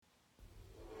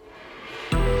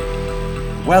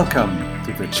Welcome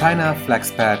to the China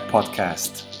FlexPad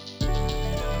podcast.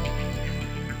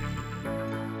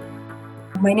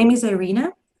 My name is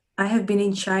Irina. I have been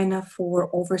in China for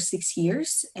over 6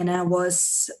 years, and I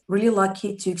was really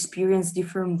lucky to experience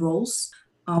different roles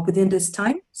within this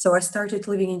time. So I started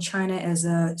living in China as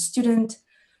a student,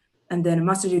 and then a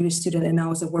master degree student, and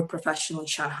now as a work professional in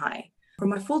Shanghai. For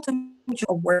my full-time job,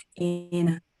 I work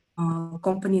in a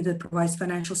company that provides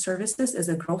financial services as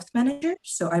a growth manager.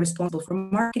 So I'm responsible for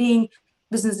marketing,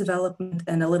 business development,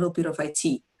 and a little bit of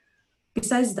IT.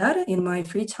 Besides that, in my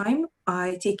free time,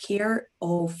 I take care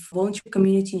of volunteer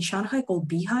community in Shanghai called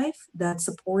Beehive that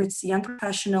supports young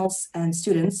professionals and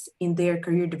students in their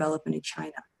career development in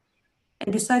China.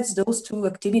 And besides those two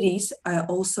activities, I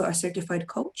also a certified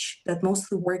coach that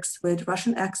mostly works with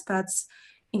Russian expats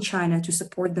in China to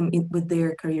support them with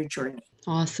their career journey.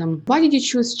 Awesome. Why did you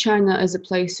choose China as a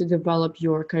place to develop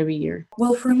your career?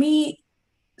 Well, for me,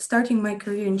 starting my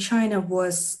career in China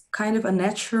was kind of a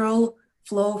natural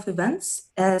flow of events.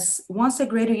 As once I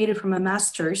graduated from a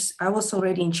master's, I was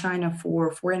already in China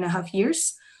for 4.5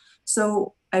 years.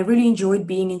 So I really enjoyed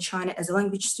being in China as a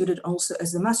language student, also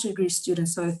as a master degree student.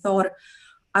 So I thought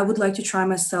I would like to try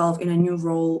myself in a new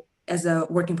role as a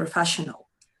working professional.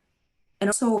 And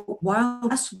also, while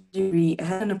master degree, I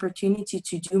had an opportunity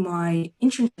to do my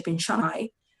internship in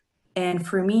Shanghai. And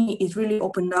for me, it really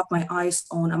opened up my eyes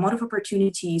on a lot of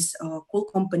opportunities, cool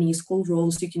companies, cool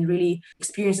roles you can really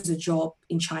experience as a job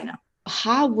in China.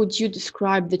 How would you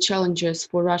describe the challenges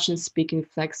for Russian-speaking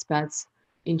flexpats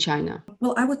in China?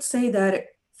 Well, I would say that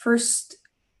first,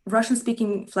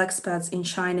 Russian-speaking flexpats in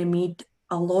China meet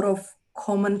a lot of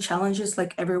common challenges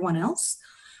like everyone else.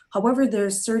 However,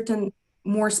 there's certain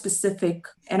more specific,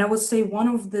 and I would say one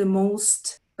of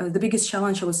the biggest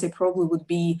challenge I would say probably would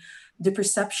be the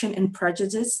perception and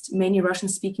prejudice many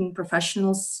Russian-speaking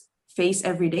professionals face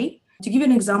every day. To give you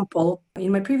an example,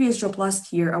 in my previous job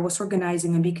last year, I was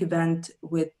organizing a big event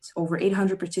with over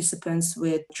 800 participants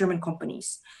with German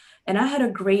companies. And I had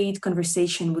a great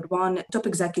conversation with one top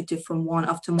executive from one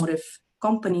automotive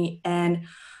company, and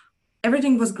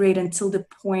everything was great until the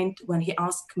point when he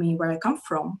asked me where I come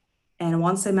from. And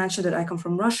once I mentioned that I come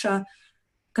from Russia,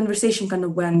 conversation kind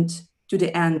of went to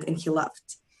the end and he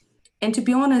left. And to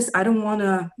be honest, I don't want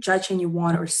to judge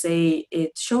anyone or say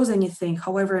it shows anything.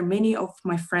 However, many of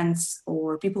my friends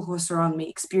or people who surround me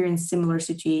experience similar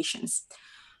situations.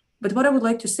 But what I would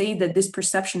like to say that this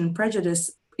perception and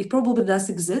prejudice, it probably does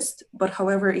exist, but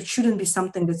however, it shouldn't be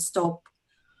something that stop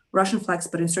Russian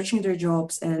flexpats in searching their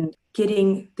jobs and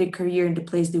getting their career in the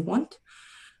place they want.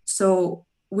 So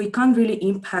we can't really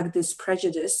impact this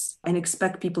prejudice and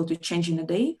expect people to change in a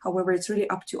day. However, it's really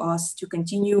up to us to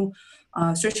continue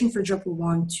searching for a job we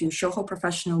want, to show how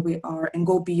professional we are and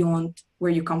go beyond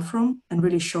where you come from and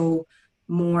really show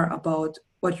more about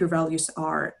what your values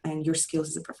are and your skills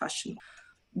as a professional.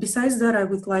 Besides that, I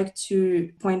would like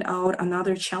to point out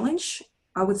another challenge.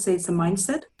 I would say it's a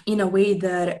mindset in a way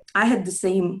that I had the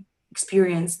same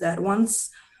experience that once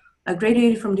I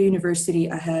graduated from the university,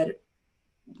 I had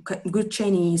good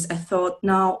Chinese. I thought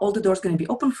now all the doors going to be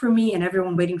open for me and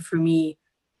everyone waiting for me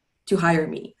to hire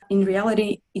me. In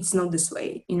reality, it's not this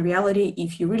way. In reality,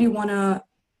 if you really want to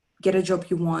get a job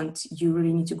you want, you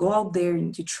really need to go out there, you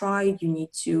need to try, you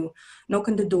need to knock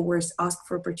on the doors, ask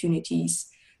for opportunities.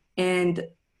 And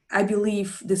I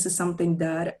believe this is something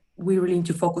that we really need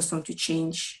to focus on to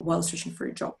change while searching for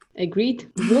a job.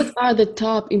 Agreed. What are the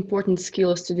top important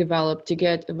skills to develop to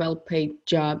get a well-paid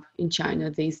job in China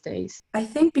these days? I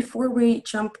think before we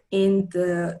jump in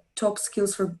the top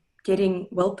skills for getting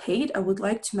well paid, I would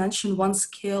like to mention one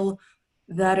skill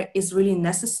that is really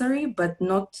necessary but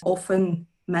not often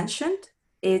mentioned.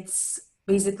 It's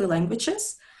basically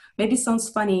languages. Maybe it sounds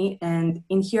funny, and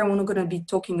in here I'm not going to be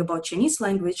talking about Chinese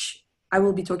language, I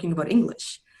will be talking about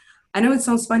English. I know it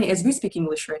sounds funny as we speak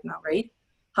English right now, right?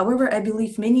 However, I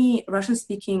believe many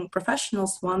Russian-speaking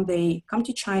professionals, when they come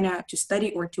to China to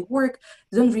study or to work,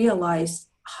 don't realize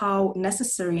how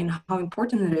necessary and how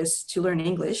important it is to learn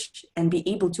English and be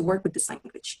able to work with this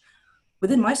language.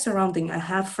 Within my surrounding, I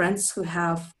have friends who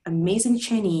have amazing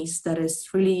Chinese that is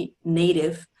really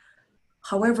native.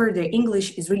 However, their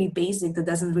English is really basic that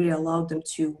doesn't really allow them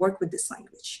to work with this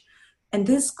language. And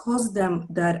this caused them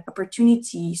that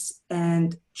opportunities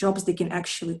and jobs they can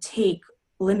actually take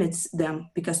limits them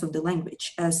because of the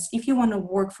language. As if you want to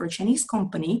work for a Chinese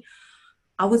company,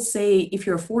 I would say if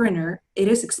you're a foreigner, it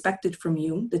is expected from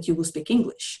you that you will speak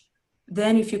English.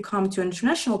 Then if you come to an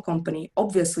international company,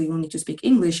 obviously you'll need to speak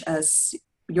English as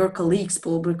your colleagues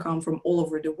probably come from all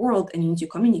over the world and you need to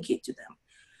communicate to them.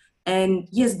 And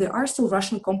yes, there are still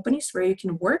Russian companies where you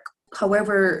can work,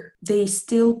 However, they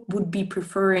still would be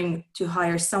preferring to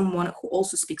hire someone who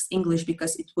also speaks English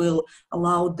because it will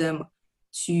allow them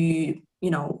to,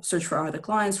 search for other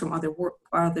clients from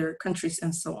other countries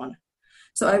and so on.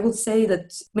 So I would say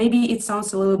that maybe it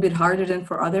sounds a little bit harder than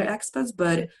for other expats,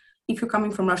 but if you're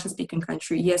coming from Russian-speaking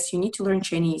country, yes, you need to learn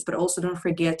Chinese, but also don't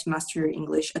forget to master your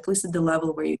English, at least at the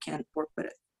level where you can work with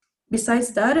it.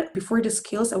 Besides that, before the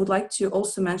skills, I would like to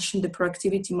also mention the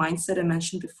proactivity mindset I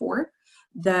mentioned before,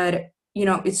 that,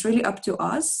 it's really up to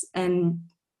us. And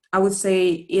I would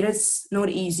say it is not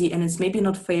easy, and it's maybe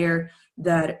not fair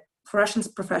that for Russian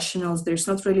professionals, there's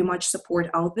not really much support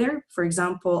out there. For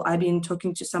example, I've been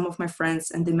talking to some of my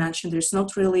friends and they mentioned there's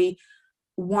not really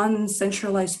one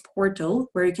centralized portal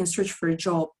where you can search for a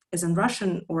job as a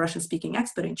Russian or Russian-speaking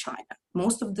expat in China.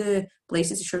 Most of the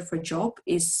places you search for a job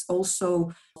is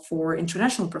also for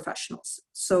international professionals.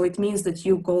 So it means that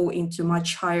you go into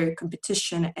much higher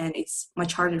competition and it's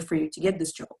much harder for you to get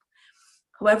this job.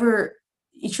 However,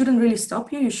 it shouldn't really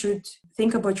stop you. You should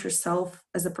think about yourself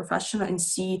as a professional and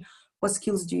see what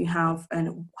skills do you have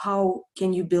and how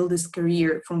can you build this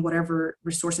career from whatever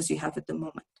resources you have at the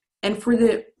moment. And for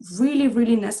the really,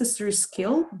 really necessary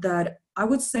skill that I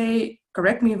would say,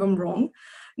 correct me if I'm wrong,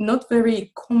 not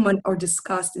very common or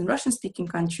discussed in Russian-speaking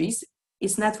countries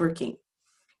is networking.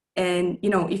 And,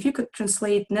 if you could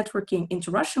translate networking into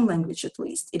Russian language, at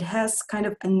least, it has kind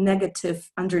of a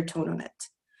negative undertone on it.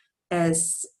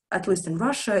 As at least in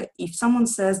Russia, if someone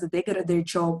says that they got their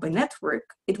job by network,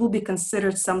 it will be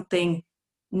considered something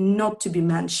not to be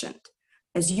mentioned.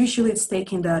 As usually it's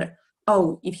taken that,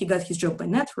 if he got his job by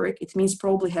network, it means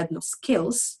probably had no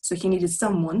skills, so he needed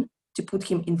someone to put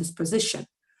him in this position.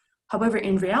 However,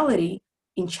 in reality,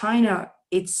 in China,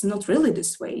 it's not really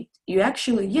this way. You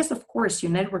actually, yes, of course,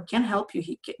 your network can help you.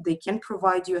 They can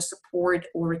provide you a support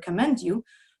or recommend you.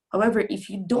 However, if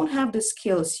you don't have the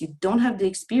skills, you don't have the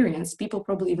experience, people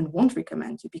probably even won't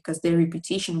recommend you because their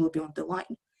reputation will be on the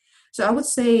line. So I would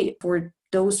say for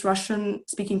those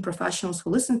Russian-speaking professionals who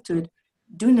listen to it,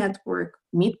 do network,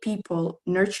 meet people,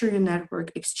 nurture your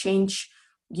network, exchange,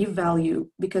 give value,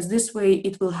 because this way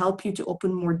it will help you to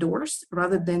open more doors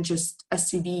rather than just a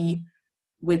CV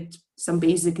with some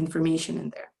basic information in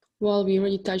there. Well, we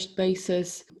already touched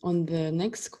bases on the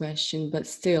next question, but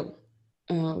still,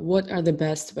 what are the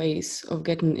best ways of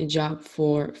getting a job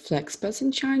for flexpats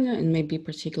in China and maybe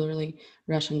particularly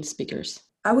Russian speakers?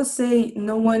 I would say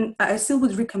I still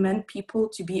would recommend people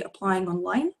to be applying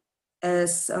online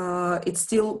as it's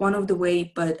still one of the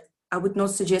way, but I would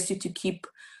not suggest you to keep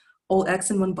all eggs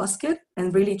in one basket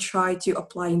and really try to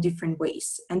apply in different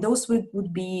ways. And those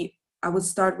would be, I would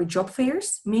start with job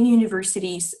fairs. Many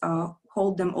universities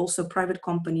hold them, also private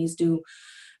companies do.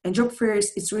 And job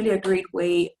fairs is really a great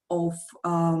way of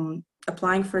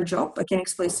applying for a job. I can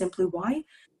explain simply why.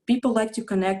 People like to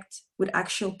connect with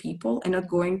actual people and not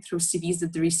going through CVs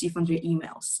that they receive on their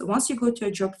emails. So once you go to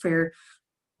a job fair,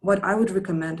 what I would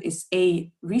recommend is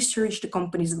research the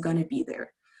companies that are going to be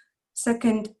there.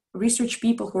 Second, research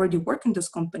people who already work in those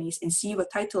companies and see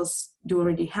what titles do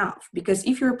already have. Because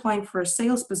if you're applying for a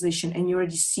sales position and you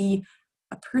already see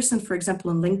a person, for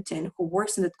example, on LinkedIn who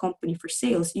works in that company for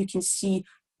sales, you can see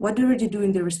what they're already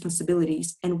doing, their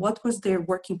responsibilities, and what was their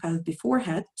working path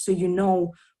beforehand, so you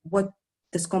know what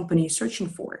this company is searching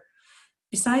for.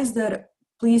 Besides that,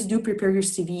 please do prepare your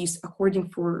CVs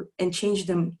and change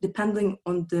them depending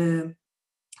on the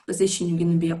position you're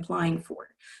going to be applying for.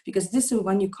 Because this is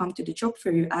when you come to the job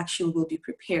fair, you actually will be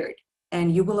prepared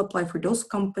and you will apply for those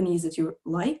companies that you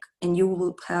like, and you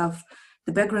will have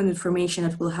the background information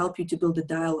that will help you to build a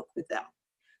dialogue with them.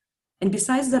 And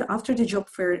besides that, after the job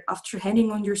fair, after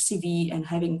handing on your CV and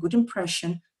having good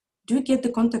impression, do get the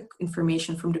contact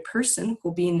information from the person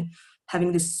who'll be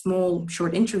having this small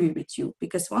short interview with you.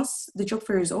 Because once the job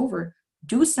fair is over,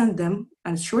 do send them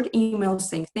a short email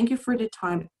saying thank you for the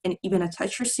time, and even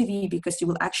attach your CV, because you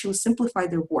will actually simplify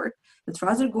their work. That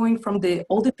rather going from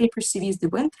all the paper CVs they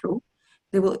went through,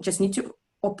 they will just need to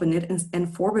open it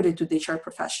and forward it to the HR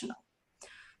professional.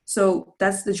 So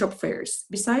that's the job fairs.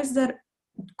 Besides that,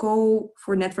 go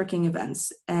for networking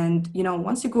events. And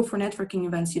once you go for networking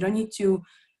events, you don't need to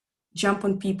jump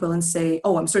on people and say,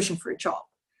 oh, I'm searching for a job.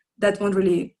 That won't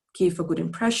really give a good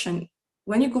impression.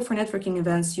 When you go for networking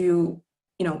events, you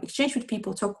exchange with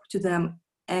people, talk to them,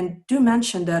 and do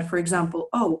mention that, for example,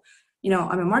 I'm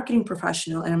a marketing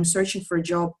professional and I'm searching for a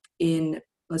job in,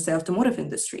 let's say, automotive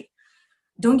industry.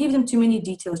 Don't give them too many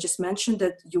details. Just mention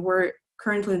that you were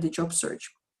currently in the job search.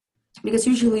 Because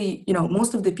usually,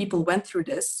 most of the people went through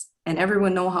this and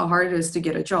everyone know how hard it is to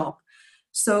get a job.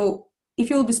 So if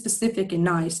you'll be specific and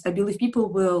nice, I believe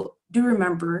people will do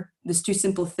remember this two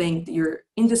simple thing, your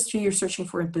industry you're searching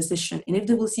for a position. And if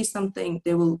they will see something,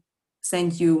 they will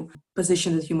send you a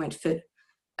position that you might fit.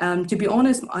 To be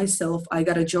honest, myself, I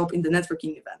got a job in the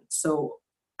networking event. So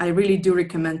I really do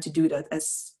recommend to do that,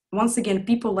 as once again,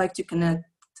 people like to connect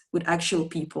with actual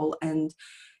people and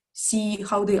see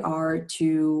how they are,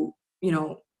 to,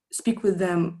 speak with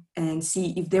them and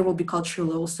see if they will be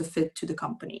culturally also fit to the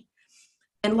company.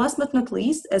 And last but not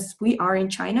least, as we are in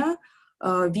China,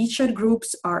 WeChat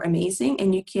groups are amazing,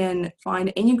 and you can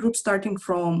find any group starting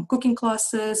from cooking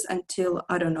classes until,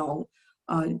 I don't know,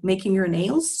 making your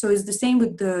nails. So it's the same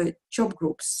with the job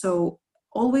groups. So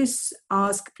always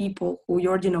ask people who you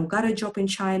already know got a job in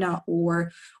China,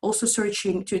 or also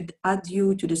searching to add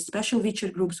you to the special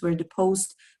WeChat groups where they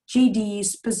post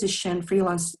JDs, position,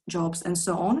 freelance jobs, and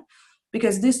so on.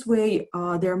 Because this way,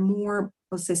 there are more,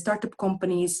 let's say, startup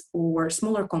companies or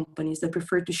smaller companies that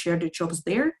prefer to share their jobs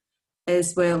there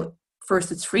as well.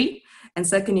 First, it's free, and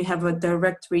second, you have a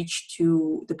direct reach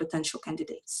to the potential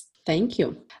candidates. Thank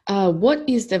you. What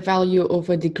is the value of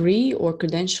a degree or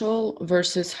credential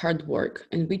versus hard work,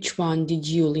 and which one did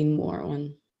you lean more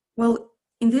on? Well,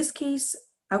 in this case,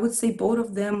 I would say both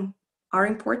of them are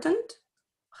important.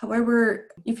 However,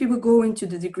 if you would go into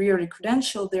the degree or the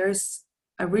credential, there's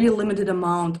a really limited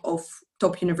amount of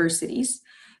top universities,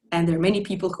 and there are many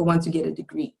people who want to get a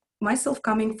degree. Myself,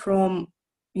 coming from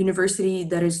university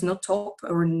that is not top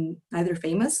or neither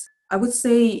famous, I would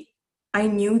say I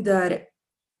knew that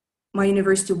my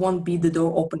university won't be the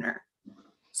door opener.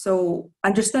 So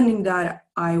understanding that,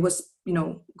 I was,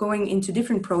 going into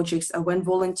different projects. I went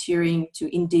volunteering to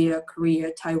India,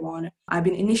 Korea, Taiwan. I've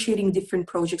been initiating different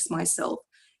projects myself,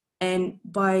 and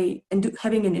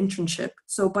having an internship.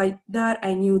 So by that,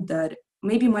 I knew that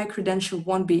maybe my credential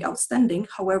won't be outstanding.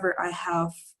 However, I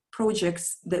have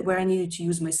projects where I needed to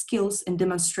use my skills and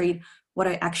demonstrate what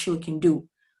I actually can do.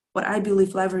 What I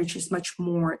believe leverage is much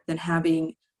more than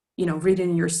having, written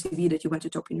in your CV that you went to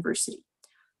top university.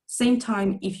 Same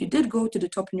time, if you did go to the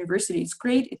top university, it's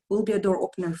great. It will be a door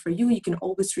opener for you. You can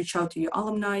always reach out to your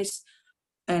alumni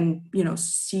and,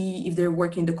 see if they're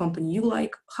working in the company you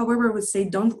like. However, I would say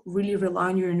don't really rely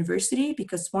on your university,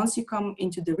 because once you come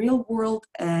into the real world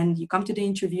and you come to the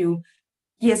interview,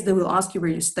 yes, they will ask you where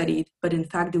you studied, but in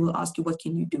fact, they will ask you, what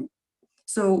can you do?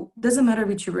 So it doesn't matter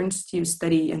which university you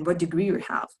study and what degree you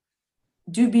have.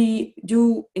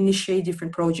 Do initiate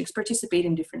different projects, participate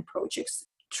in different projects,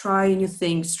 try new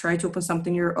things, try to open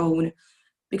something your own,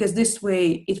 because this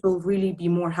way it will really be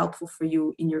more helpful for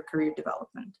you in your career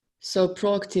development. So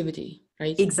proactivity,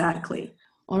 right? Exactly.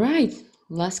 All right,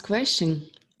 last question.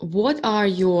 What are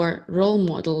your role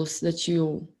models that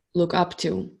you look up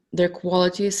to, their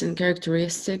qualities and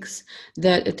characteristics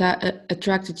that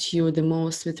attracted you the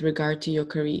most with regard to your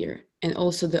career? And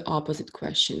also the opposite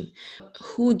question,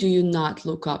 who do you not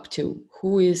look up to?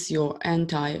 Who is your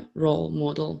anti-role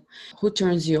model? Who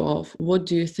turns you off? What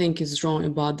do you think is wrong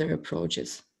about their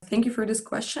approaches? Thank you for this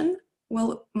question.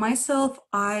 Well, myself,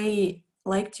 I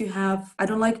don't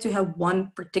like to have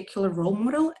one particular role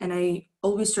model, and I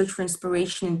always search for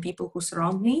inspiration in people who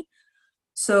surround me.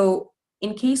 So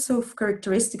in case of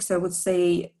characteristics, I would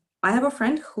say I have a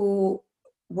friend who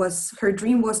her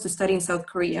dream was to study in South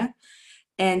Korea,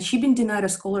 and she'd been denied a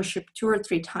scholarship 2 or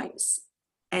 3 times.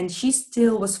 And she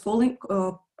still was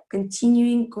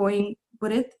continuing going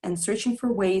with it and searching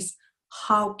for ways,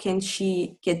 how can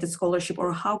she get the scholarship,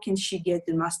 or how can she get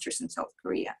the master's in South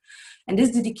Korea? And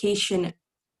this dedication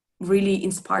really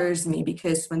inspires me,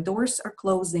 because when doors are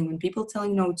closing, when people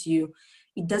telling no to you,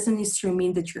 it doesn't necessarily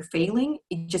mean that you're failing.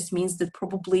 It just means that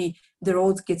probably the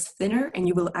road gets thinner and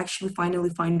you will actually finally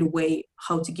find a way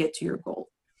how to get to your goal.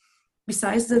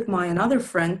 Besides that, my another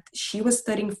friend, she was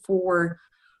studying for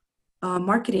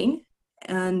marketing,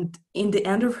 and in the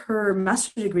end of her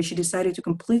master's degree, she decided to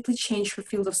completely change her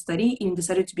field of study and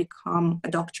decided to become a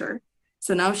doctor.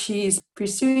 So now she's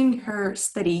pursuing her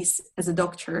studies as a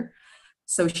doctor.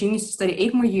 So she needs to study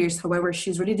 8 more years. However,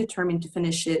 she's really determined to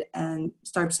finish it and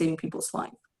start saving people's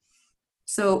lives.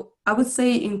 So I would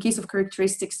say in case of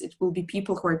characteristics, it will be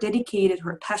people who are dedicated, who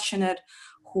are passionate,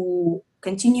 who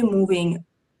continue moving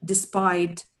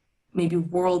despite maybe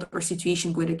world or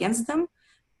situation going against them,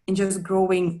 and just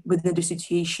growing within the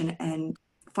situation and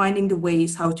finding the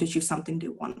ways how to achieve something they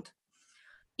want.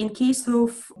 In case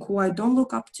of who I don't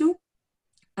look up to,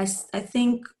 I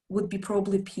think would be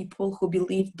probably people who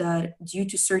believe that due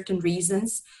to certain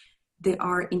reasons, they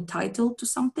are entitled to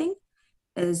something.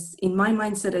 As in my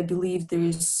mindset, I believe there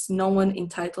is no one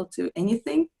entitled to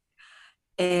anything.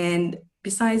 And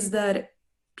besides that,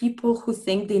 people who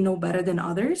think they know better than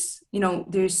others,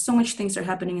 there's so much things are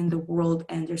happening in the world,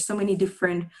 and there's so many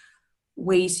different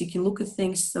ways you can look at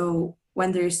things. So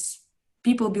when there's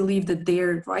people believe that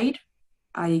they're right,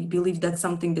 I believe that's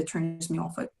something that turns me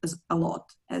off a lot,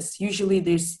 as usually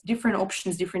there's different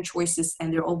options, different choices,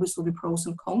 and there always will be pros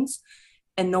and cons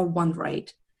and no one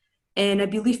right. And I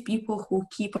believe people who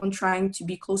keep on trying to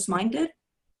be close-minded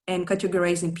and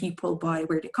categorizing people by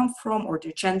where they come from or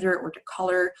their gender or their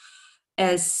color,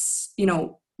 as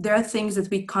there are things that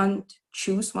we can't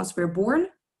choose once we're born.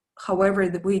 However,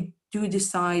 that we do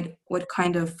decide what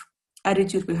kind of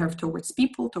attitude we have towards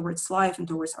people, towards life, and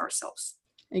towards ourselves.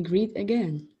 Agreed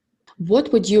again.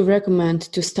 What would you recommend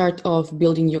to start off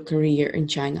building your career in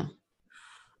China?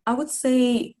 I would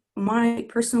say my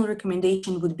personal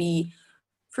recommendation would be,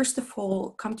 first of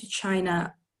all, come to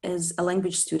China as a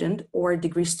language student or a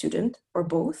degree student or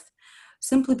both,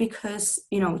 simply because,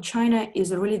 China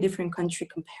is a really different country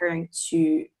comparing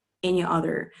to any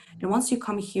other. And once you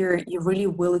come here, you really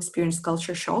will experience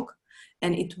culture shock,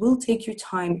 and it will take you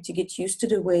time to get used to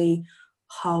the way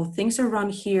how things are run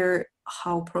here,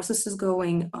 how process is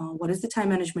going, what is the time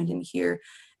management in here,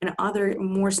 and other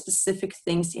more specific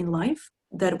things in life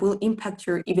that will impact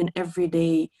your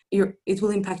everyday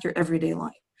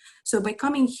life. So by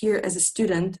coming here as a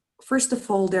student, first of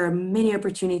all, there are many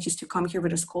opportunities to come here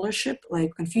with a scholarship,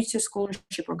 like Confucius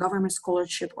Scholarship or government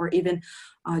scholarship, or even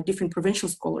different provincial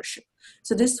scholarship.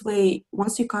 So this way,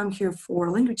 once you come here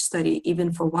for language study,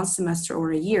 even for 1 semester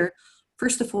or a year,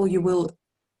 first of all, you will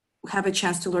have a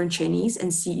chance to learn Chinese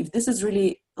and see if this is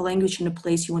really a language and a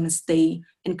place you want to stay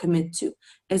and commit to.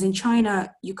 As in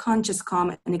China, you can't just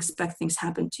come and expect things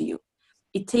happen to you.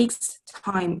 It takes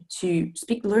time to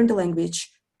learn the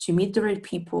language, to meet the right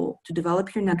people, to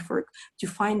develop your network, to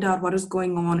find out what is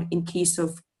going on in case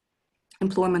of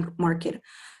employment market.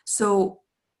 So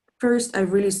first, I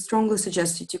really strongly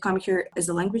suggest you to come here as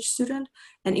a language student.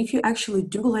 And if you actually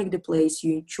do like the place,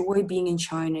 you enjoy being in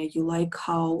China, you like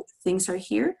how things are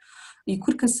here, you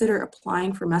could consider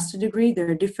applying for master degree. There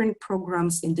are different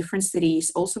programs in different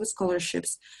cities, also with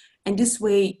scholarships. And this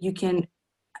way you can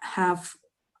have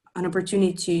an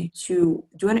opportunity to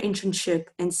do an internship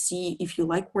and see if you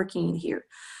like working in here.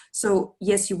 So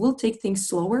yes, you will take things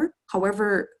slower.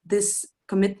 However, this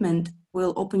commitment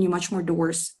will open you much more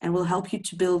doors and will help you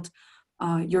to build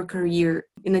your career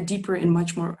in a deeper and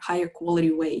much more higher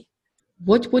quality way.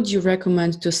 What would you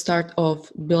recommend to start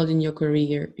off building your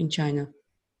career in China?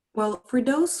 Well, for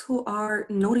those who are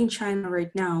not in China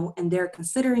right now and they're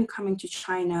considering coming to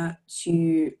China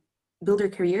to build their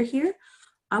career here,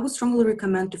 I would strongly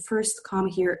recommend to first come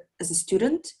here as a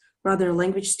student, rather a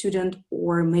language student,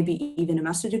 or maybe even a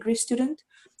master degree student.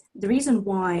 The reason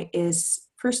why is,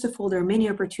 first of all, there are many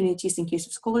opportunities in case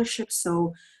of scholarships.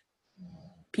 So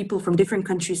people from different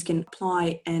countries can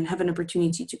apply and have an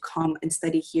opportunity to come and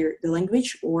study here the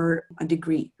language or a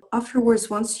degree. Afterwards,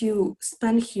 once you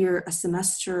spend here a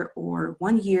semester or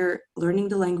 1 year learning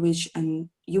the language, and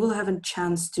you will have a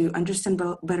chance to understand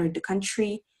better the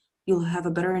country, you'll have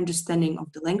a better understanding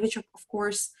of the language, of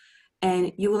course,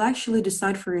 and you will actually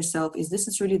decide for yourself, is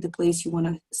this really the place you want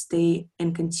to stay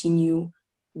and continue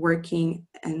working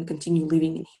and continue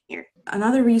living in here.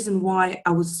 Another reason why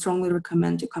I would strongly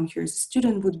recommend to come here as a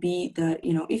student would be that,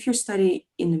 if you study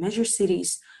in the major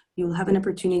cities, you'll have an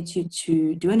opportunity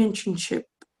to do an internship.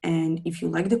 And if you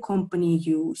like the company,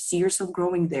 you see yourself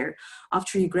growing there.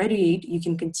 After you graduate, you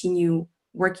can continue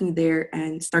working there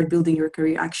and start building your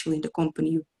career actually in the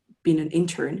company you've been an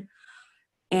intern.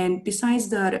 And besides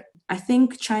that, I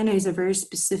think China is a very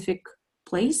specific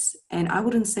place, and I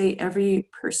wouldn't say every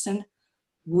person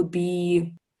would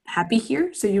be happy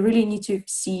here. So you really need to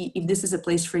see if this is a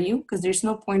place for you, because there's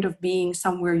no point of being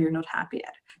somewhere you're not happy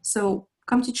at. So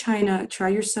come to China, try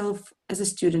yourself as a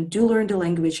student, do learn the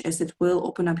language, as it will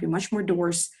open up you much more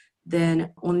doors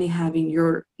than only having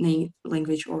your main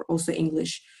language or also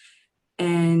English.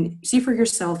 And see for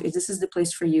yourself if this is the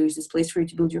place for you, is this place for you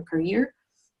to build your career?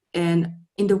 And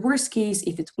in the worst case,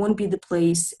 if it won't be the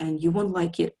place and you won't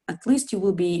like it, at least you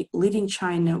will be leaving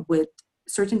China with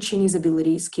certain Chinese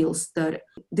ability skills that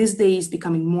these days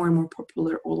becoming more and more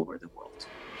popular all over the world.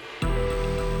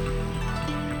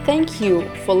 Thank you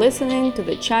for listening to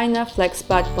the China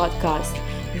FlexPad podcast.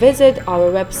 Visit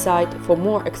our website for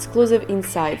more exclusive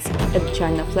insights at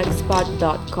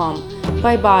chinaflexpad.com.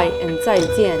 Bye bye and 再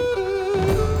见.